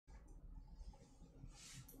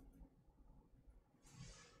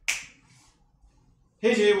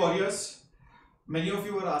Hey JEE Warriors, many of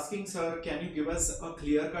you were asking, sir, can you give us a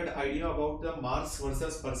clear-cut idea about the marks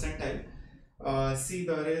versus percentile? See,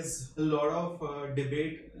 there is a lot of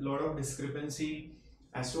debate, a lot of discrepancy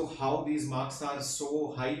as to how these marks are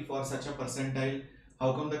so high for such a percentile,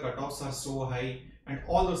 how come the cutoffs are so high, and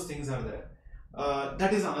all those things are there.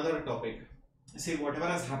 That is another topic. See, whatever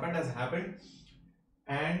has happened,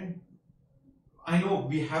 and I know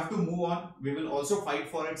we have to move on. We will also fight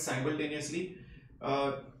for it simultaneously.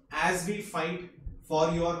 As we fight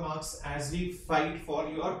for your marks, as we fight for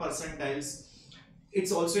your percentiles,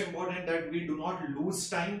 it's also important that we do not lose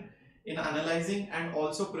time in analyzing and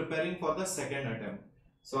also preparing for the second attempt.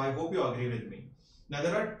 So I hope you agree with me. Now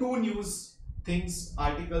there are two news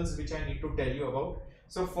articles which I need to tell you about.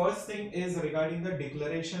 So first thing is regarding the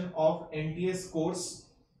declaration of NTA scores,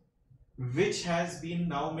 which has been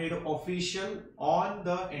now made official on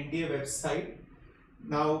the NTA website.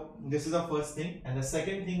 Now this is the first thing, and the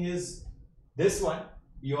second thing is this one,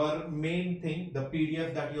 your main thing, the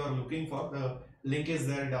PDF that you are looking for. The link is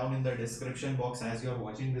there down in the description box as you are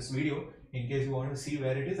watching this video. In case you want to see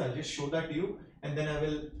where it is, I'll just show that to you, and then I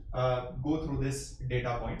will go through this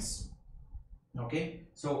data points. Okay,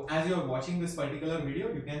 so as you are watching this particular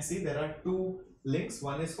video, you can see there are two links.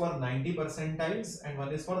 One is for 90 percentiles and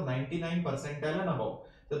one is for 99 percentile and above.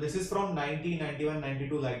 So this is from 90, 91,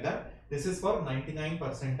 92 like that. This is for 99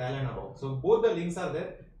 percentile and above. So both the links are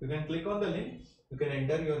there. You can click on the link, you can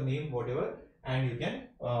enter your name, whatever, and you can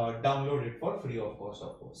download it for free of cost,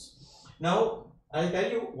 of course. Now I'll tell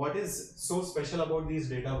you what is so special about these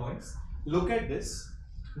data points. Look at this.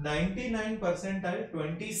 99 percentile,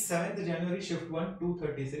 27th January shift 1,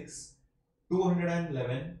 236,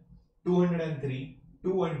 211, 203,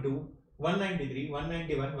 212, 193,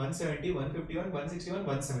 191, 170, 151, 161,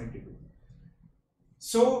 172.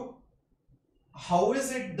 So how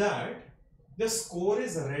is it that the score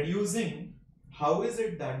is reducing? How is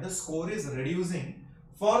it that the score is reducing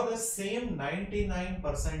for the same 99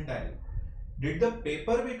 percentile? Did the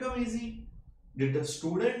paper become easy? Did the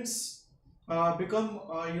students become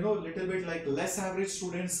little bit like less average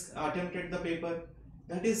students attempted the paper?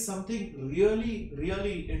 That is something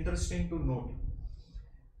really interesting to note.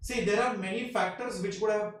 See, there are many factors which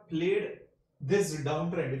would have played this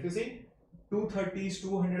downtrend. If you see 230s,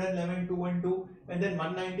 211, 212, and then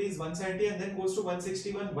 190s, 170, and then goes to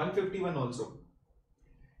 161, 151 also.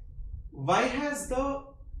 Why has the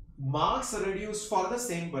marks reduced for the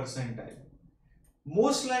same percentile?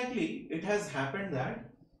 Most likely it has happened that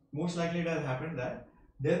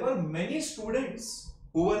there were many students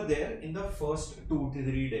who were there in the first 2 to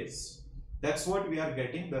 3 days. That's what we are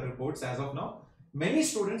getting the reports as of now. Many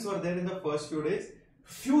students were there in the first few days.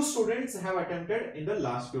 Few students have attempted in the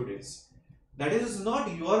last few days. That is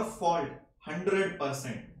not your fault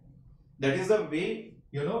 100%. That is the way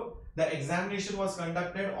the examination was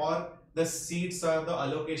conducted, or the seats or the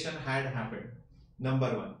allocation had happened.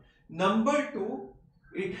 Number one. Number two,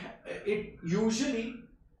 it usually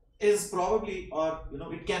is probably, or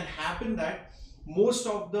it can happen that most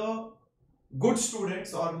of the good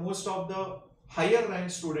students or most of the higher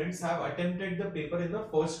ranked students have attempted the paper in the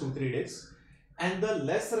first 2-3 days, and the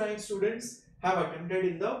less ranked students have attempted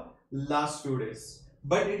in the last few days.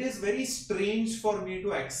 But it is very strange for me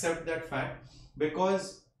to accept that fact,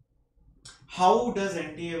 because how does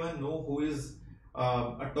NTA know who is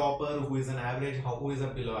a topper, who is an average, who is a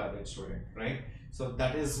below average student, right? So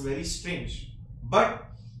that is very strange. But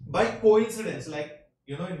by coincidence, like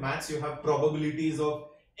in maths you have probabilities of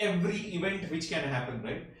every event which can happen,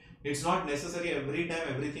 right? It's not necessary every time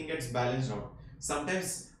everything gets balanced out.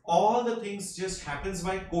 Sometimes all the things just happens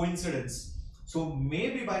by coincidence. So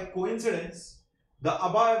maybe by coincidence the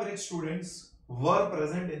above average students were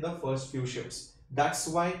present in the first few shifts. That's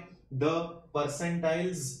why the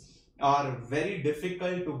percentiles are very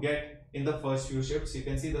difficult to get in the first few shifts. You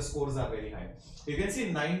can see the scores are very high. You can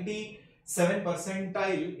see 97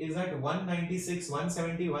 percentile is at 196,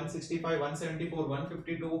 170, 165, 174,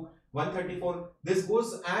 152, 134. This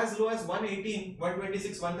goes as low as 118,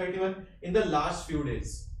 126, 131 in the last few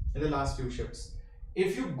days, in the last few shifts.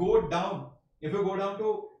 If you go down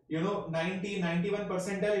to 90, 91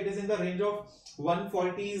 percentile, it is in the range of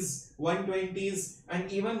 140s, 120s,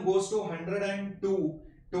 and even goes to 102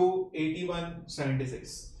 to 81,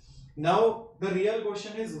 76. Now the real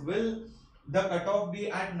question is, will the cutoff be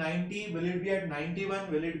at 90? Will it be at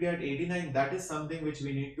 91? Will it be at 89? That is something which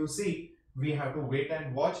we need to see. We have to wait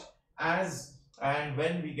and watch as and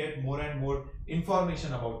when we get more and more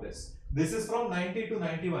information about this. This is from 90 to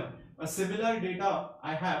 91. A similar data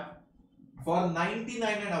I have for 99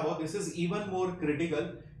 and above. This is even more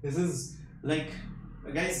critical. This is like,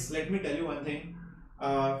 guys, let me tell you one thing.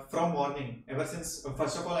 from morning, ever since,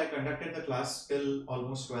 first of all, I conducted the class till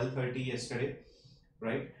almost 12:30 yesterday,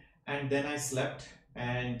 right? And then I slept,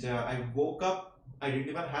 and I woke up. I didn't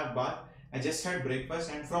even have bath. I just had breakfast,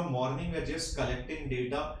 and from morning we're just collecting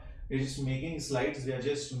data. We're just making slides. We are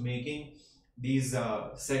just making these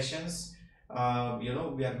sessions. We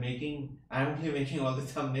are making. I'm only making all the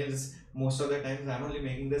thumbnails most of the times. I'm only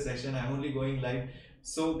making the session. I'm only going live.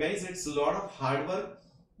 So guys, it's a lot of hard work.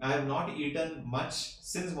 I have not eaten much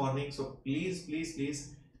since morning, so please, please,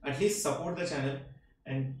 please, at least support the channel.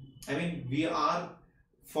 And I mean, we are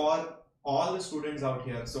for all the students out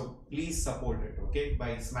here, so please support it, okay,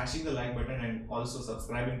 by smashing the like button and also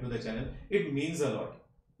subscribing to the channel. It means a lot.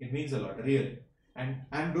 It means a lot, really. And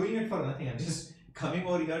I'm doing it for nothing. I'm just coming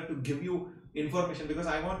over here to give you information because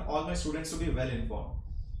I want all my students to be well informed.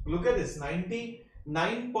 Look at this,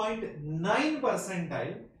 99.9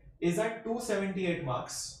 percentile is at 278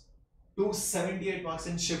 marks. 278 marks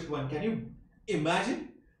in shift 1. Can you imagine?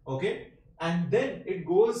 Okay. And then it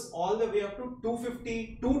goes all the way up to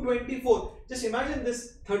 250, 224. Just imagine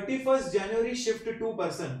this, 31st January shift 2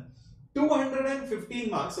 person.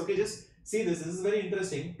 215 marks. Okay, just see this. This is very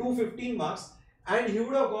interesting. 215 marks. And he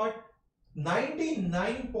would have got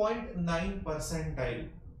 99.9 percentile. You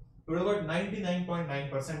would have got 99.9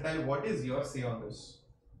 percentile. What is your say on this?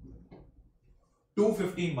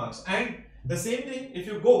 215 marks. And the same thing, if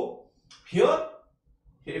you go here,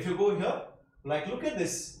 like look at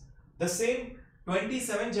this. The same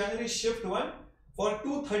 27 January shift 1, for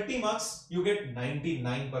 230 marks, you get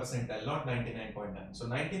 99 percentile, not 99.9. So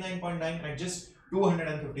 99.9 at just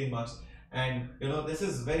 215 marks. And this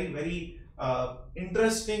is very, very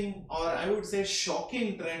interesting, or I would say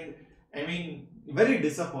shocking trend. I mean, very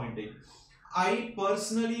disappointing. I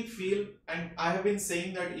personally feel, and I have been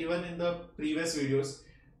saying that even in the previous videos,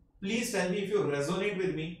 please tell me if you resonate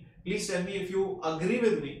with me. Please tell me if you agree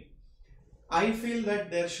with me. I feel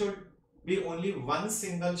that there should be only one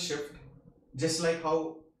single shift, just like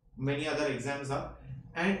how many other exams are,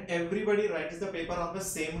 and everybody writes the paper on the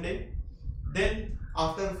same day. Then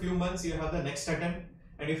after a few months you have the next attempt,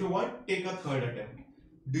 and if you want, take a third attempt.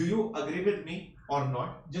 Do you agree with me or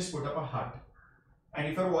not? Just put up a heart. And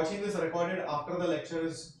if you're watching this recorded after the lecture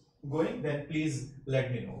is going, then please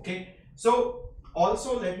let me know. Okay, so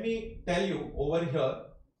also let me tell you over here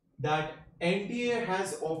that NTA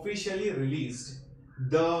has officially released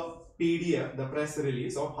the PDF, the press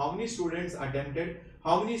release of how many students attempted,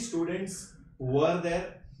 how many students were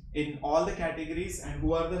there in all the categories, and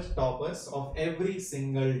who are the toppers of every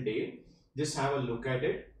single day. Just have a look at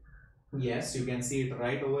it. Yes, you can see it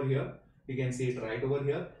right over here. You can see it right over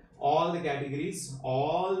here. All the categories,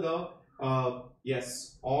 all the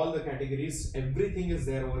categories, everything is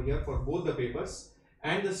there over here for both the papers.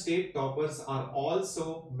 And the state toppers are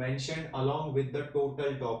also mentioned along with the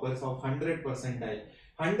total toppers of 100 percentile.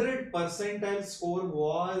 100 percentile score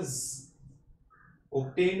was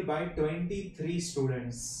obtained by 23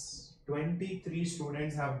 students. 23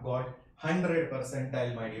 students have got 100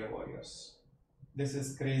 percentile, my dear warriors. This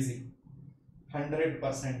is crazy. 100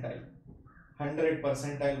 percentile. 100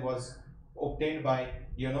 percentile was obtained by,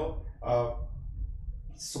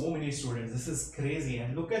 so many students. This is crazy.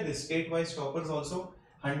 And look at this, state-wise toppers also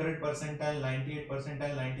 100 percentile, 98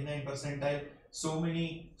 percentile, 99 percentile. So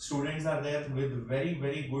many students are there with very,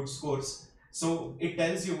 very good scores. So it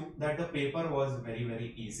tells you that the paper was very,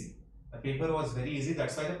 very easy. The paper was very easy.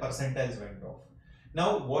 That's why the percentiles went off.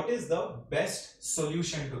 Now, what is the best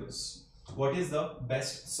solution to this? What is the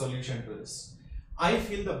best solution to this? I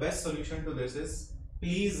feel the best solution to this is,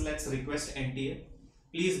 please let's request NTA.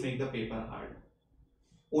 Please make the paper hard.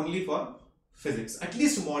 Only for physics, at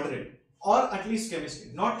least moderate, or at least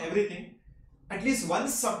chemistry, not everything. At least one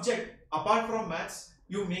subject apart from maths,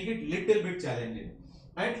 you make it little bit challenging.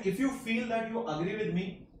 And if you feel that you agree with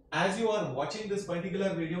me, as you are watching this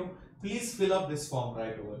particular video, please fill up this form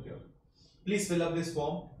right over here. Please fill up this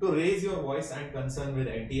form to raise your voice and concern with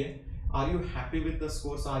NTA. Are you happy with the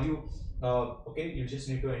scores? Are you okay? You just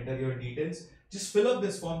need to enter your details. Just fill up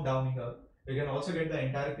this form down here. You can also get the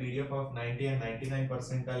entire PDF of 90 and 99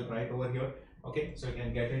 percentile right over here. Okay, so you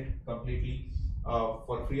can get it completely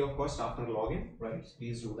for free of cost after login, right?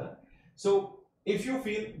 Please do that. So if you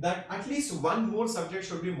feel that at least one more subject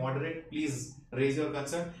should be moderate, please raise your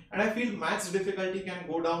concern. And I feel maths difficulty can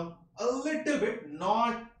go down a little bit,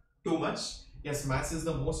 not too much. Yes, maths is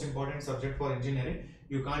the most important subject for engineering.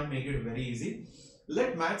 You can't make it very easy.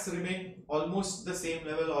 Let maths remain almost the same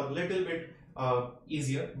level or little bit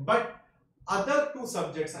easier. But other two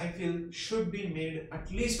subjects I feel should be made at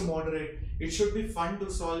least moderate. It should be fun to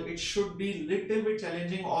solve. It should be little bit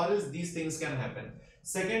challenging, or else these things can happen.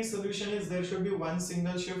 Second solution is there should be one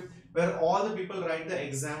single shift where all the people write the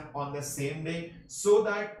exam on the same day, so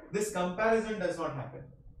that this comparison does not happen.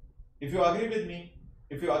 If you agree with me,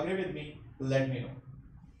 let me know.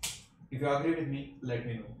 If you agree with me, let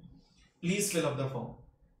me know. Please fill up the form.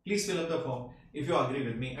 Please fill up the form if you agree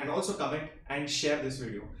with me, and also comment and share this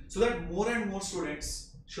video so that more and more students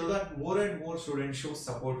show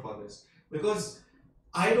support for this, because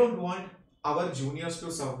I don't want our juniors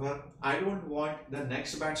to suffer. I don't want the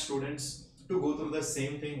next batch students to go through the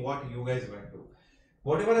same thing what you guys went through.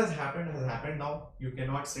 Whatever has happened now. You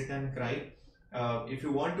cannot sit and cry. If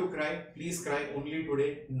you want to cry, please cry only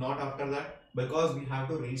today, not after that, because we have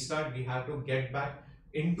to restart. We have to get back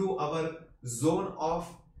into our zone of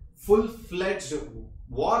full-fledged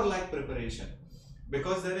war-like preparation,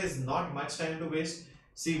 because there is not much time to waste.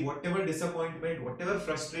 See, whatever disappointment, whatever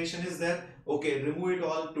frustration is there, okay, remove it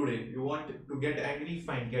all today. You want to get angry,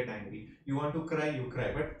 fine, get angry. You want to cry, you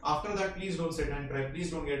cry. But after that, please don't sit and cry.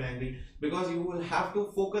 Please don't get angry, because you will have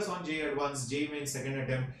to focus on JEE Advanced, JEE Mains second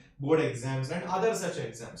attempt, board exams and other such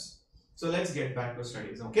exams. So let's get back to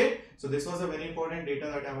studies, okay? So this was a very important data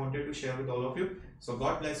that I wanted to share with all of you. So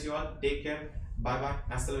God bless you all. Take care. Bye-bye.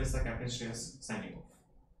 Hasta la vista, Captain Shreyas signing off.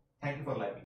 Thank you for liking.